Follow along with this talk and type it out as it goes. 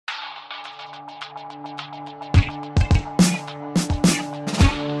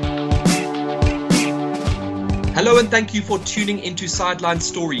Hello and thank you for tuning into Sideline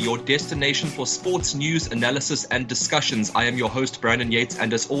Story, your destination for sports news, analysis and discussions. I am your host, Brandon Yates,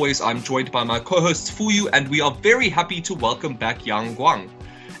 and as always, I'm joined by my co-hosts Fuyu, and we are very happy to welcome back Yang Guang.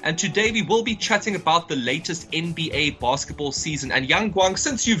 And today we will be chatting about the latest NBA basketball season. And Yang Guang,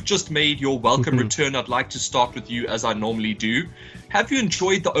 since you've just made your welcome return, I'd like to start with you as I normally do. Have you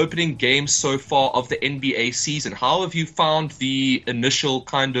enjoyed the opening games so far of the NBA season? How have you found the initial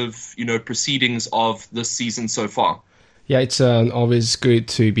kind of, proceedings of this season so far? Yeah, it's always good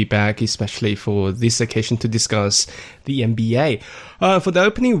to be back, especially for this occasion to discuss the NBA. For the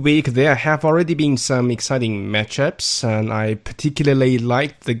opening week, there have already been some exciting matchups, and I particularly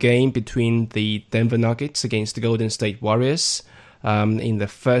liked the game between the Denver Nuggets against the Golden State Warriors. In the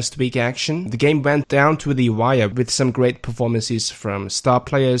first week action, the game went down to the wire with some great performances from star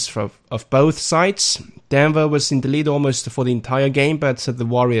players of both sides. Denver was in the lead almost for the entire game, but the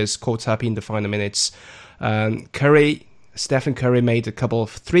Warriors caught up in the final minutes. Stephen Curry made a couple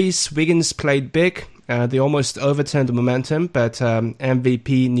of threes. Wiggins played big. They almost overturned the momentum, but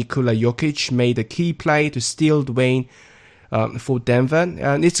MVP Nikola Jokic made a key play to steal the win for Denver.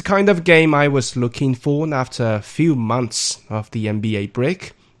 And it's a kind of game I was looking for after a few months of the NBA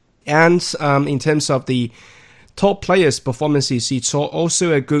break. And in terms of the top players' performances, it's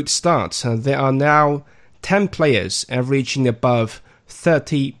also a good start. There are now 10 players averaging above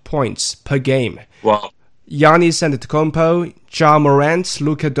 30 points per game. Wow. Giannis Antetokounmpo, Ja Morant,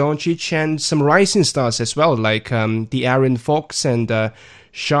 Luka Doncic, and some rising stars as well, like the Aaron Fox and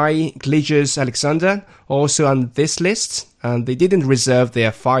Shai Gilgeous-Alexander, also on this list. They didn't reserve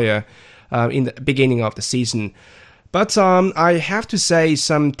their fire in the beginning of the season. But I have to say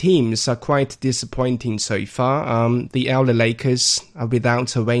some teams are quite disappointing so far. The LA Lakers are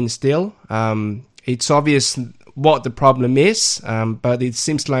without a Wayne still. It's obvious what the problem is, but it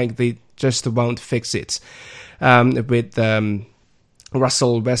seems like they just won't fix it with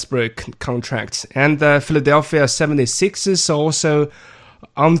Russell Westbrook contract. And the Philadelphia 76ers are also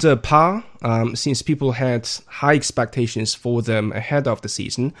under par since people had high expectations for them ahead of the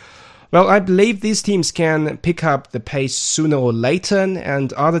season. Well, I believe these teams can pick up the pace sooner or later,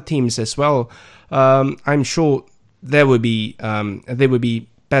 and other teams as well. I'm sure they will be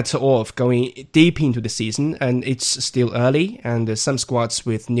better off going deep into the season, and it's still early, and some squads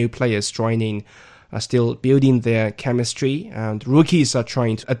with new players joining are still building their chemistry, and rookies are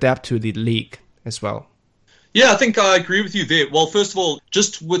trying to adapt to the league as well. Yeah, I think I agree with you there. Well, first of all,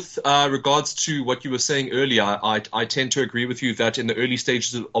 just with regards to what you were saying earlier, I tend to agree with you that in the early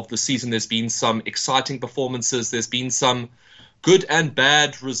stages of the season, there's been some exciting performances. There's been some good and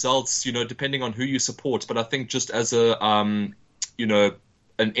bad results, depending on who you support. But I think just as an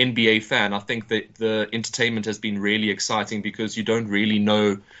NBA fan, I think that the entertainment has been really exciting because you don't really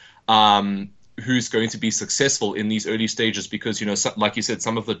know who's going to be successful in these early stages because, like you said,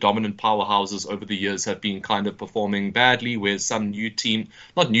 some of the dominant powerhouses over the years have been kind of performing badly, whereas some teams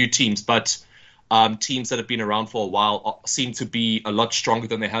that have been around for a while seem to be a lot stronger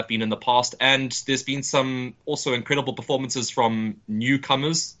than they have been in the past. And there's been some also incredible performances from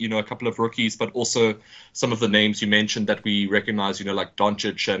newcomers, a couple of rookies, but also some of the names you mentioned that we recognize, like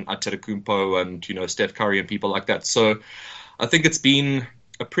Doncic and Antetokounmpo and, Steph Curry and people like that. So I think it's been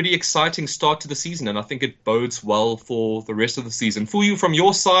a pretty exciting start to the season, and I think it bodes well for the rest of the season. For you, from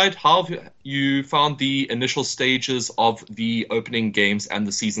your side, how have you found the initial stages of the opening games and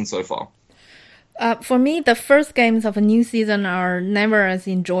the season so far? For me, the first games of a new season are never as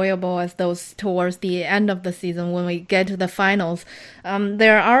enjoyable as those towards the end of the season when we get to the finals.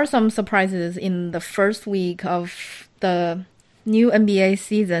 There are some surprises in the first week of the new NBA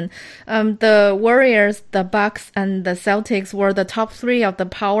season. The Warriors, the Bucks, and the Celtics were the top three of the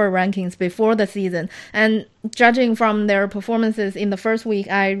power rankings before the season. And judging from their performances in the first week,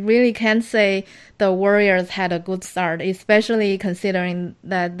 I really can't say the Warriors had a good start, especially considering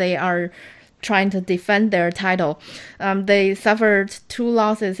that they are trying to defend their title. They suffered 2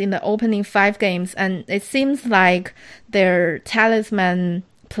 losses in the opening 5 games, and it seems like their talisman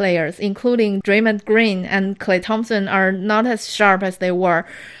players, including Draymond Green and Klay Thompson, are not as sharp as they were.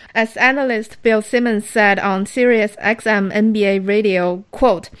 As analyst Bill Simmons said on Sirius XM NBA radio,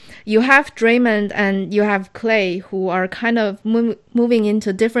 quote, "You have Draymond and you have Klay who are kind of moving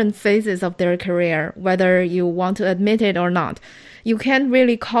into different phases of their career, whether you want to admit it or not. You can't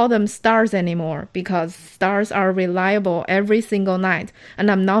really call them stars anymore because stars are reliable every single night,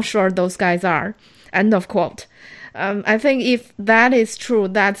 and I'm not sure those guys are." End of quote. I think if that is true,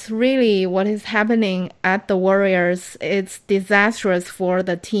 that's really what is happening at the Warriors. It's disastrous for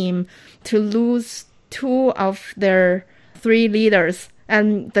the team to lose 2 of their 3 leaders,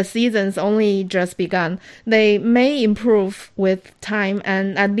 and the season's only just begun. They may improve with time,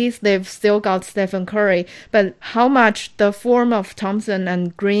 and at least they've still got Stephen Curry. But how much the form of Thompson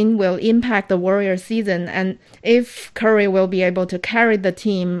and Green will impact the Warriors season, and if Curry will be able to carry the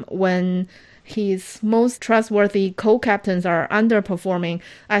team when his most trustworthy co-captains are underperforming,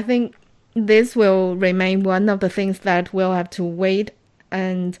 I think this will remain one of the things that we'll have to wait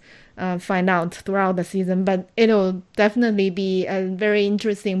and find out throughout the season. But it'll definitely be a very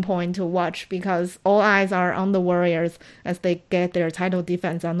interesting point to watch because all eyes are on the Warriors as they get their title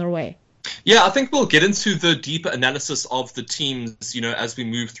defense on their way. Yeah, I think we'll get into the deeper analysis of the teams, as we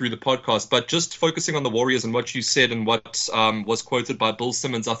move through the podcast. But just focusing on the Warriors and what you said and what was quoted by Bill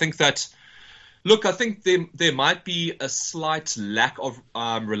Simmons, I think that, look, I think there might be a slight lack of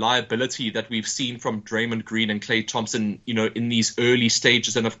reliability that we've seen from Draymond Green and Klay Thompson, in these early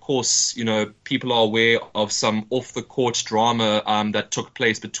stages. And of course, people are aware of some off-the-court drama that took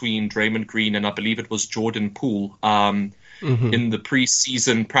place between Draymond Green and I believe it was Jordan Poole in the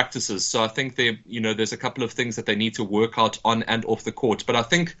preseason practices. So I think there's a couple of things that they need to work out on and off the court. But I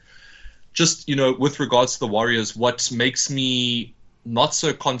think just, with regards to the Warriors, what makes me not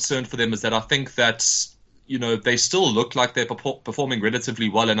so concerned for them is that I think that, they still look like they're performing relatively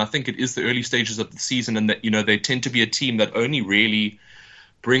well. And I think it is the early stages of the season and that, they tend to be a team that only really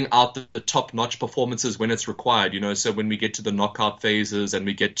bring out the top-notch performances when it's required, So when we get to the knockout phases and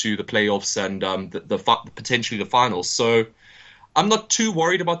we get to the playoffs and potentially the finals. So I'm not too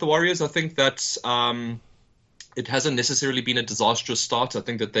worried about the Warriors. I think that it hasn't necessarily been a disastrous start. I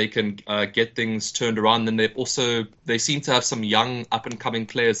think that they can get things turned around. And they seem to have some young up-and-coming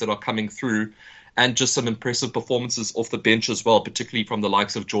players that are coming through and just some impressive performances off the bench as well, particularly from the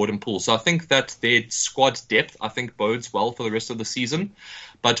likes of Jordan Poole. So I think that their squad depth, bodes well for the rest of the season.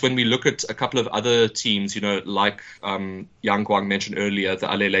 But when we look at a couple of other teams, like Yang Guang mentioned earlier, the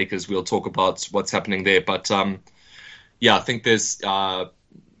LA Lakers, we'll talk about what's happening there. But I think there's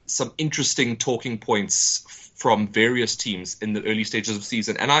some interesting talking points from various teams in the early stages of the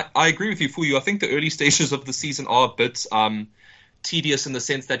season. And I agree with you, Fuyu. I think the early stages of the season are a bit tedious in the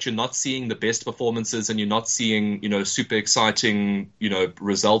sense that you're not seeing the best performances and you're not seeing, super exciting,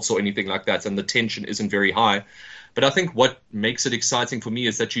 results or anything like that. And the tension isn't very high. But I think what makes it exciting for me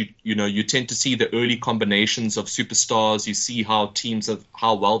is that you tend to see the early combinations of superstars. You see how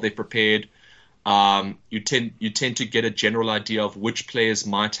how well they're prepared. You tend to get a general idea of which players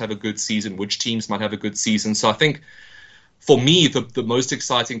might have a good season, which teams might have a good season. So I think for me, the most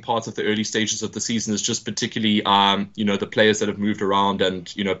exciting part of the early stages of the season is just particularly, the players that have moved around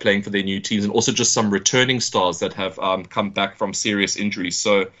and, playing for their new teams, and also just some returning stars that have come back from serious injuries.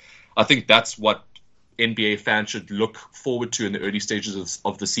 So I think that's what NBA fans should look forward to in the early stages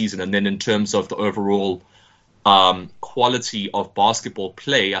of the season. And then in terms of the overall quality of basketball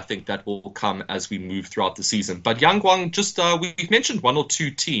play, I think that will come as we move throughout the season. But Yang Guang, we've mentioned 1 or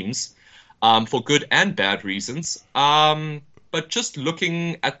 2 teams for good and bad reasons. But just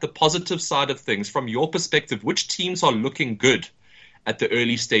looking at the positive side of things, from your perspective, which teams are looking good at the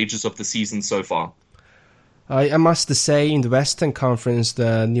early stages of the season so far? I must say, in the Western Conference,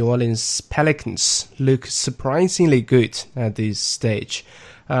 the New Orleans Pelicans look surprisingly good at this stage.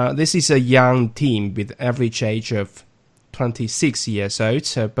 This is a young team with average age of 26 years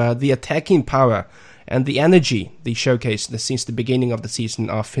old, but the attacking power and the energy they showcased since the beginning of the season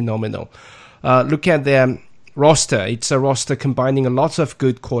are phenomenal. Look at their roster. It's a roster combining a lot of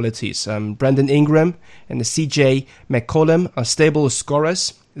good qualities. Brandon Ingram and CJ McCollum are stable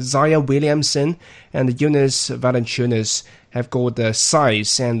scorers. Zion Williamson and Jonas Valanciunas have got the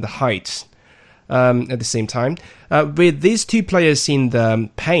size and the height at the same time. With these 2 players in the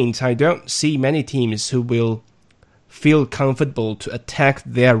paint, I don't see many teams who will feel comfortable to attack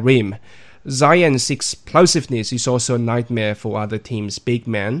their rim. Zion's explosiveness is also a nightmare for other teams' big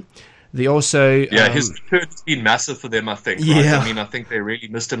men. They also... his return's been massive for them, I think. Right? Yeah. I mean, I think they really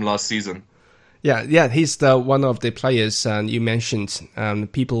missed him last season. Yeah, he's one of the players you mentioned.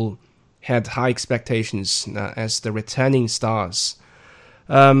 People had high expectations as the returning stars.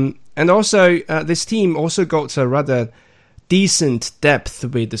 And also, this team also got a rather decent depth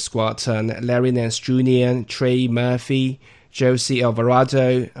with the squad. Larry Nance Jr., Trey Murphy, Josie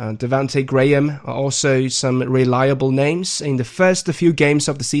Alvarado, Devontae Graham are also some reliable names. In the first few games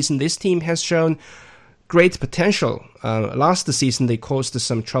of the season, this team has shown great potential. Last season, they caused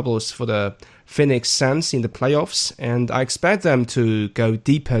some troubles for the Phoenix Suns in the playoffs, and I expect them to go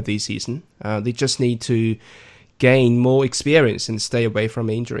deeper this season. They just need to gain more experience and stay away from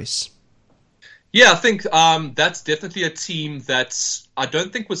injuries. Yeah, I think that's definitely a team that I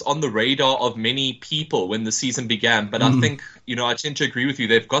don't think was on the radar of many people when the season began. But I think, I tend to agree with you.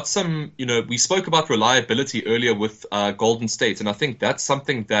 They've got some, we spoke about reliability earlier with Golden State, and I think that's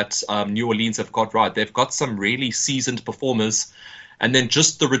something that New Orleans have got right. They've got some really seasoned performers. And then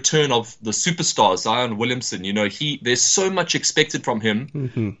just the return of the superstar, Zion Williamson, there's so much expected from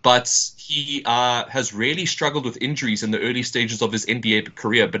him, but he has really struggled with injuries in the early stages of his NBA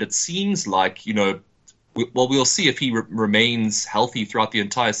career. But it seems like, we'll see if he remains healthy throughout the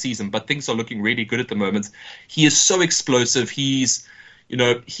entire season, but things are looking really good at the moment. He is so explosive. He's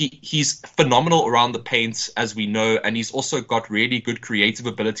phenomenal around the paint, as we know, and he's also got really good creative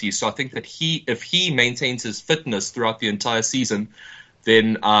abilities. So I think that if he maintains his fitness throughout the entire season,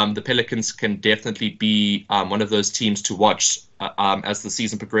 then the Pelicans can definitely be one of those teams to watch as the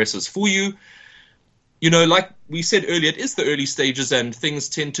season progresses. For you, like we said earlier, it is the early stages and things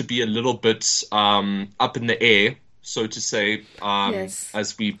tend to be a little bit up in the air, so to say, yes.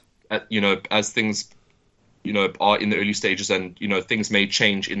 as things are in the early stages, and things may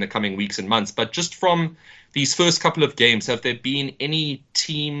change in the coming weeks and months. But just from these first couple of games, have there been any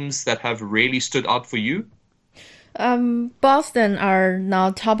teams that have really stood out for you? Boston are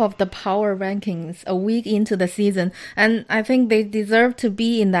now top of the power rankings a week into the season, and I think they deserve to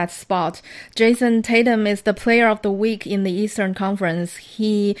be in that spot. Jason Tatum is the player of the week in the Eastern Conference.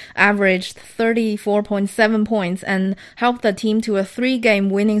 He averaged 34.7 points and helped the team to a 3-game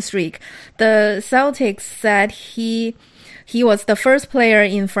winning streak. The Celtics said he was the first player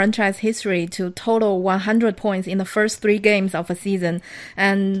in franchise history to total 100 points in the first 3 games of a season.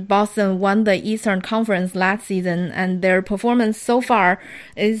 And Boston won the Eastern Conference last season, and their performance so far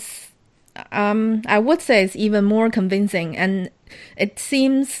is, I would say, is even more convincing. And it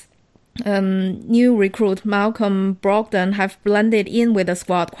seems new recruit Malcolm Brogdon have blended in with the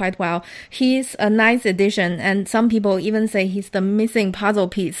squad quite well. He's a nice addition, and some people even say he's the missing puzzle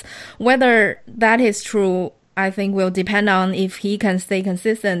piece. Whether that is true, I think will depend on if he can stay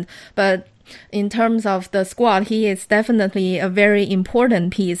consistent. But in terms of the squad, he is definitely a very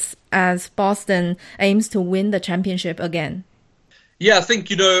important piece as Boston aims to win the championship again. Yeah, I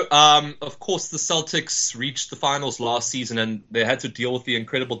think, of course, the Celtics reached the finals last season and they had to deal with the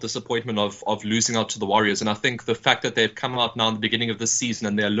incredible disappointment of losing out to the Warriors. And I think the fact that they've come out now in the beginning of this season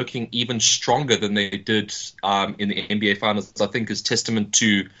and they're looking even stronger than they did in the NBA finals, I think is testament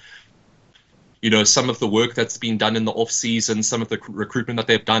to some of the work that's been done in the off-season, some of the recruitment that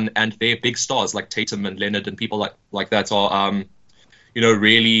they've done, and their big stars like Tatum and Leonard and people like that are,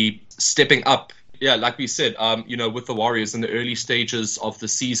 really stepping up. Yeah, like we said, with the Warriors in the early stages of the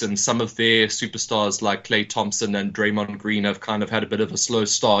season, some of their superstars like Klay Thompson and Draymond Green have kind of had a bit of a slow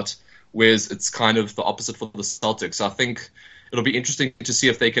start, whereas it's kind of the opposite for the Celtics. I think it'll be interesting to see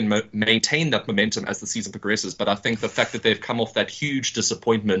if they can maintain that momentum as the season progresses. But I think the fact that they've come off that huge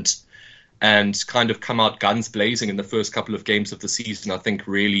disappointment and kind of come out guns blazing in the first couple of games of the season, I think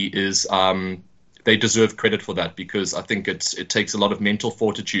really is, they deserve credit for that, because I think it takes a lot of mental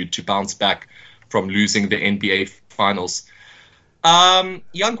fortitude to bounce back from losing the NBA finals.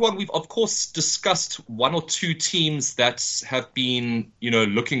 Young one, we've of course discussed one or two teams that have been,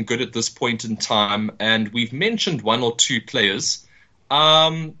 looking good at this point in time, and we've mentioned one or two players.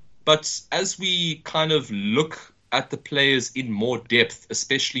 But as we kind of look at the players in more depth,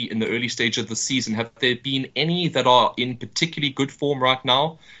 especially in the early stage of the season, have there been any that are in particularly good form right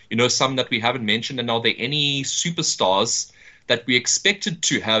now? Some that we haven't mentioned, and are there any superstars that we expected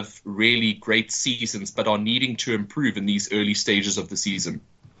to have really great seasons but are needing to improve in these early stages of the season?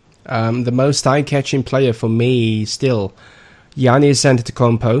 The most eye-catching player for me still, Giannis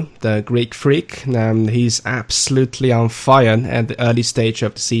Antetokounmpo, the Greek freak. He's absolutely on fire at the early stage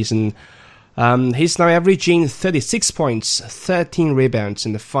of the season. He's now averaging 36 points, 13 rebounds,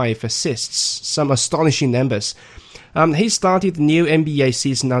 and 5 assists. Some astonishing numbers. He started the new NBA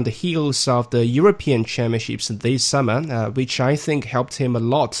season on the heels of the European Championships this summer, which I think helped him a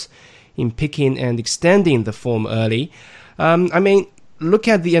lot in picking and extending the form early. Look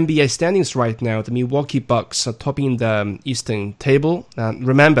at the NBA standings right now. The Milwaukee Bucks are topping the Eastern table.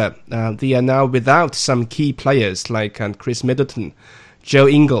 Remember, they are now without some key players like Chris Middleton, Joe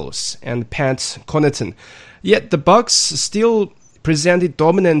Ingles, and Pat Connaughton. Yet the Bucks still presented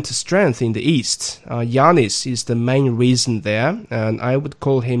dominant strength in the East. Giannis is the main reason there, and I would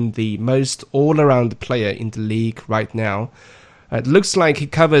call him the most all-around player in the league right now. It looks like he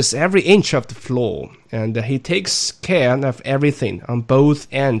covers every inch of the floor, and he takes care of everything on both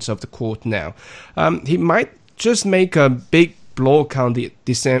ends of the court now. He might just make a big block on the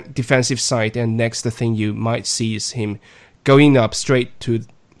defensive side, and next the thing you might see is him going up straight to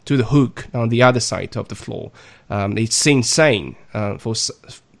the hook on the other side of the floor. It's insane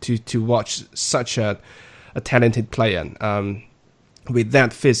to watch such a talented player with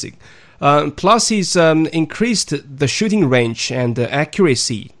that physique. Plus, he's increased the shooting range and the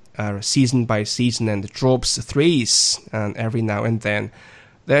accuracy season by season, and drops threes every now and then.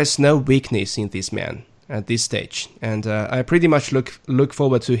 There's no weakness in this man at this stage, and I pretty much look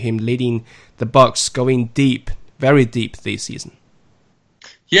forward to him leading the Bucks going deep, very deep this season.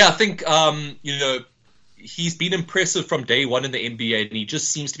 Yeah, I think he's been impressive from day one in the NBA, and he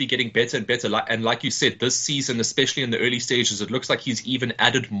just seems to be getting better and better. And like you said, this season, especially in the early stages, it looks like he's even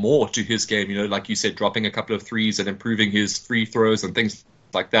added more to his game. Like you said, dropping a couple of threes and improving his free throws and things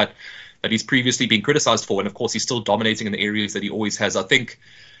like that he's previously been criticized for. And of course, he's still dominating in the areas that he always has. I think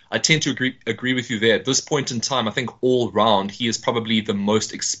I tend to agree with you there. At this point in time, I think all round, he is probably the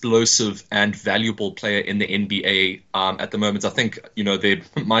most explosive and valuable player in the NBA at the moment. I think, there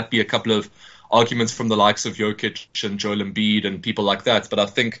might be a couple of arguments from the likes of Jokic and Joel Embiid and people like that. But I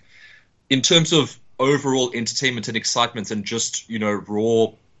think in terms of overall entertainment and excitement and just, raw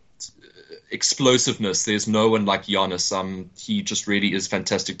explosiveness, there's no one like Giannis. He just really is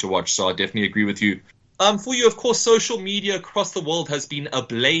fantastic to watch. So I definitely agree with you. For you, of course, social media across the world has been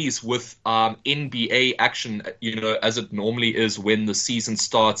ablaze with NBA action, as it normally is when the season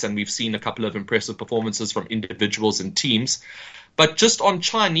starts, and we've seen a couple of impressive performances from individuals and teams. But just on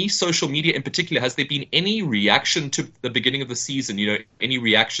Chinese social media in particular, has there been any reaction to the beginning of the season? Any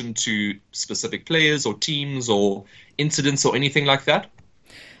reaction to specific players or teams or incidents or anything like that?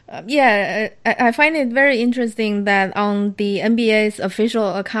 I find it very interesting that on the NBA's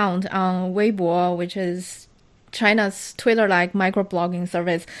official account on Weibo, which is China's Twitter-like microblogging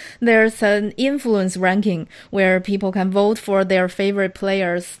service, there's an influence ranking where people can vote for their favorite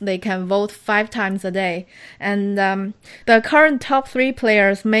players. They can vote 5 times a day. And the current top 3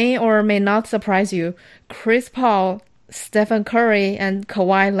 players may or may not surprise you. Chris Paul, Stephen Curry, and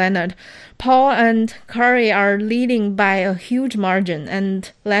Kawhi Leonard. Paul and Curry are leading by a huge margin, and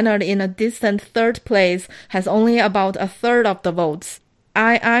Leonard in a distant 3rd place has only about a third of the votes.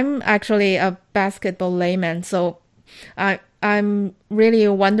 I'm actually a basketball layman, so I'm really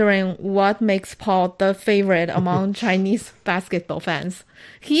wondering what makes Paul the favorite among Chinese basketball fans.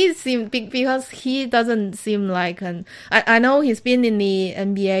 Because he doesn't seem like I know he's been in the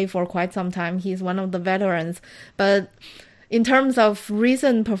NBA for quite some time. He's one of the veterans, but in terms of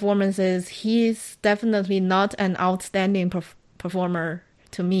recent performances, he's definitely not an outstanding performer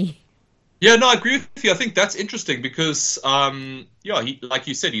to me. Yeah, no, I agree with you. I think that's interesting because, like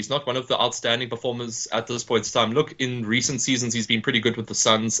you said, he's not one of the outstanding performers at this point in time. Look, in recent seasons, he's been pretty good with the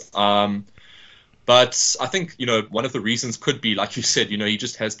Suns. But I think, one of the reasons could be, like you said, he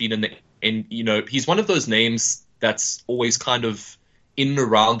just has been he's one of those names that's always kind of in and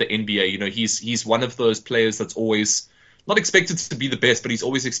around the NBA. He's one of those players that's always not expected to be the best, but he's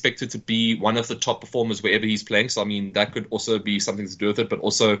always expected to be one of the top performers wherever he's playing. So, I mean, that could also be something to do with it, but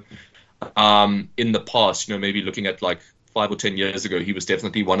also in the past, maybe looking at like 5 or 10 years ago, he was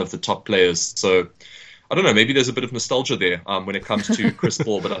definitely one of the top players. So I don't know, maybe there's a bit of nostalgia there when it comes to Chris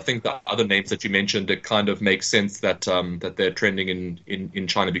Paul, but I think the other names that you mentioned, it kind of makes sense that that they're trending in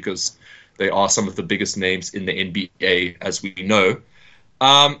China because they are some of the biggest names in the NBA, as we know.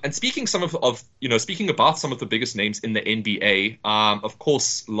 And speaking about some of the biggest names in the NBA, of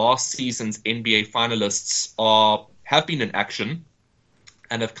course, last season's NBA finalists have been in action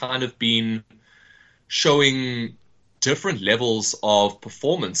and have kind of been showing different levels of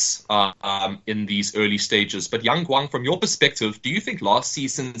performance in these early stages. But Yang Guang, from your perspective, do you think last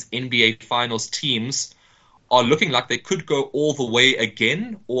season's NBA Finals teams are looking like they could go all the way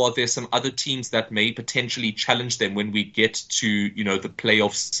again, or are there some other teams that may potentially challenge them when we get to, the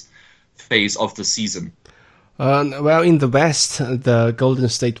playoffs phase of the season? Well, in the West, the Golden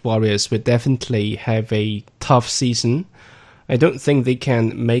State Warriors will definitely have a tough season. I don't think they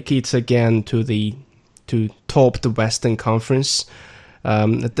can make it again to top the Western Conference.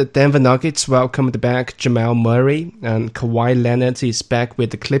 The Denver Nuggets welcomed back Jamal Murray, and Kawhi Leonard is back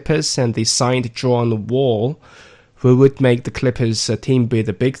with the Clippers, and they signed John Wall, who would make the Clippers a team with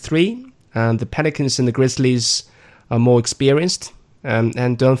a big 3. And the Pelicans and the Grizzlies are more experienced.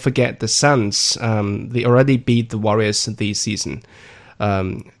 And don't forget the Suns. They already beat the Warriors this season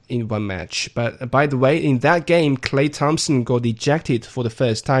in one match. But by the way, in that game, Klay Thompson got ejected for the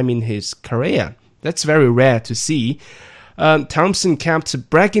first time in his career. That's very rare to see. Thompson kept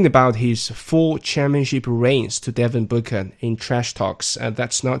bragging about his 4 championship reigns to Devin Booker in trash talks.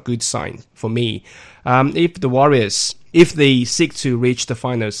 That's not a good sign for me. If the Warriors, if they seek to reach the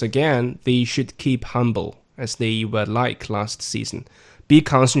finals again, they should keep humble, as they were like last season. Be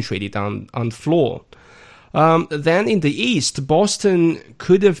concentrated on the floor. Then in the East, Boston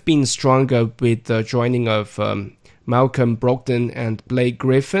could have been stronger with the joining of Malcolm Brogdon and Blake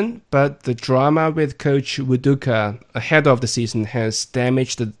Griffin, but the drama with Coach Udoka ahead of the season has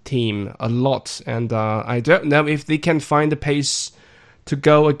damaged the team a lot, and I don't know if they can find the pace to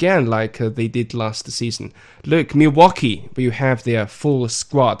go again like they did last season. Look, Milwaukee will have their full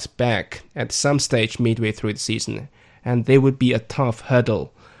squad back at some stage midway through the season, and they would be a tough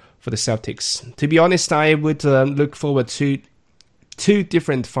hurdle for the Celtics. To be honest, I would look forward to 2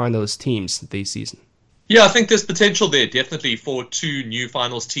 different finals teams this season. Yeah, I think there's potential there, definitely, for 2 new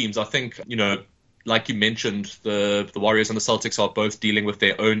finals teams. I think, like you mentioned, the Warriors and the Celtics are both dealing with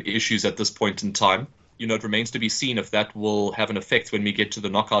their own issues at this point in time. It remains to be seen if that will have an effect when we get to the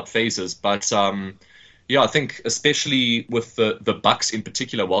knockout phases. But, I think especially with the Bucks in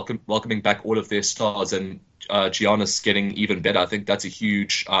particular, welcoming back all of their stars and Giannis getting even better, I think that's a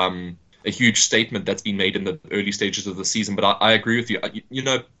huge statement that's been made in the early stages of the season. But I agree with you.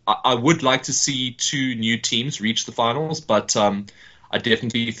 I would like to see 2 new teams reach the finals, but I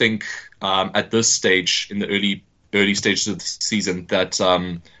definitely think at this stage, in the early stages of the season, that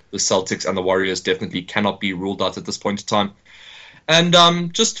the Celtics and the Warriors definitely cannot be ruled out at this point in time.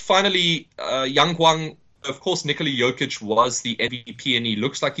 And just finally, Yang Guang, of course, Nikola Jokic was the MVP, and he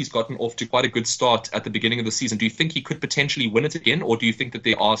looks like he's gotten off to quite a good start at the beginning of the season. Do you think he could potentially win it again, or do you think that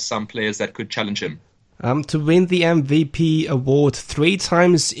there are some players that could challenge him? To win the MVP award 3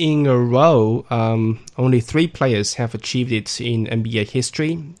 times in a row, only 3 players have achieved it in NBA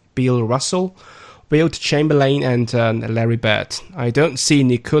history: Bill Russell, Wilt Chamberlain, and Larry Bird. I don't see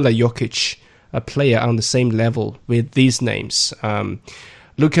Nikola Jokic, a player on the same level with these names.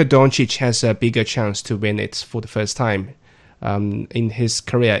 Luka Doncic has a bigger chance to win it for the first time in his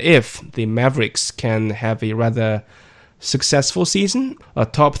career if the Mavericks can have a rather successful season. A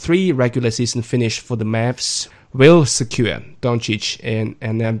top 3 regular season finish for the Mavs will secure Doncic an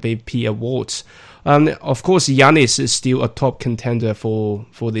MVP award. Of course, Giannis is still a top contender for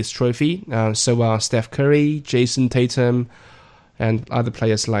this trophy. So are Steph Curry, Jason Tatum, and other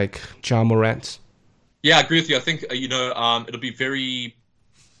players like Ja Morant. Yeah, I agree with you. I think it'll be very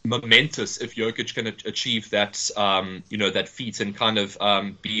momentous if Jokic can achieve that, that feat and kind of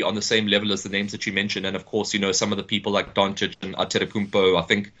be on the same level as the names that you mentioned. And of course, some of the people like Doncic and Antetokounmpo, I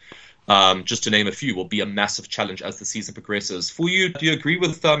think, just to name a few, will be a massive challenge as the season progresses. For you, do you agree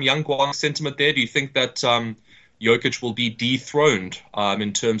with Yang Guang's sentiment there? Do you think that Jokic will be dethroned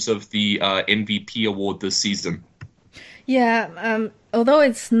in terms of the MVP award this season? Yeah, although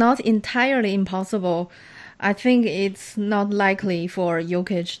it's not entirely impossible, I think it's not likely for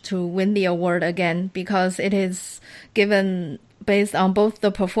Jokic to win the award again because it is given based on both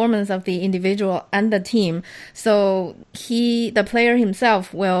the performance of the individual and the team. So the player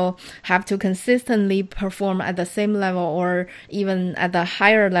himself will have to consistently perform at the same level or even at the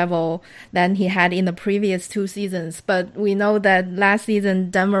higher level than he had in the previous 2 seasons. But we know that last season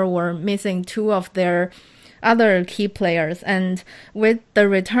Denver were missing 2 of their other key players, and with the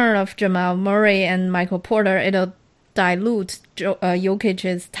return of Jamal Murray and Michael Porter, it'll dilute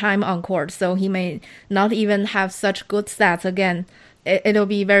Jokic's time on court, so he may not even have such good stats again. It'll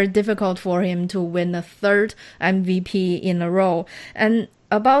be very difficult for him to win a 3rd MVP in a row. And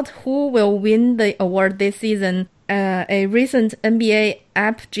about who will win the award this season, a recent NBA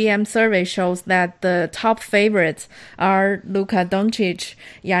App GM survey shows that the top favorites are Luka Doncic,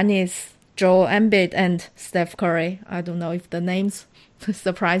 Giannis, Joel Embiid, and Steph Curry. I don't know if the names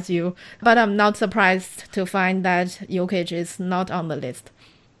surprise you, but I'm not surprised to find that Jokic is not on the list.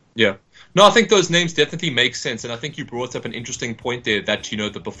 Yeah. No, I think those names definitely make sense. And I think you brought up an interesting point there that,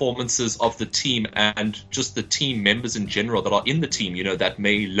 the performances of the team and just the team members in general that are in the team, that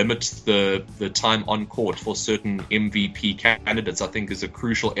may limit the time on court for certain MVP candidates, I think is a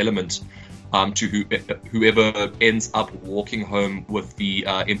crucial element to whoever ends up walking home with the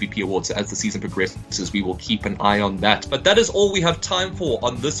MVP awards. As the season progresses, we will keep an eye on that. But that is all we have time for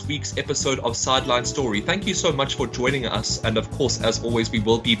on this week's episode of Sideline Story. Thank you so much for joining us. And of course, as always, we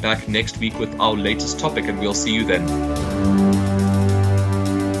will be back next week with our latest topic, and we'll see you then.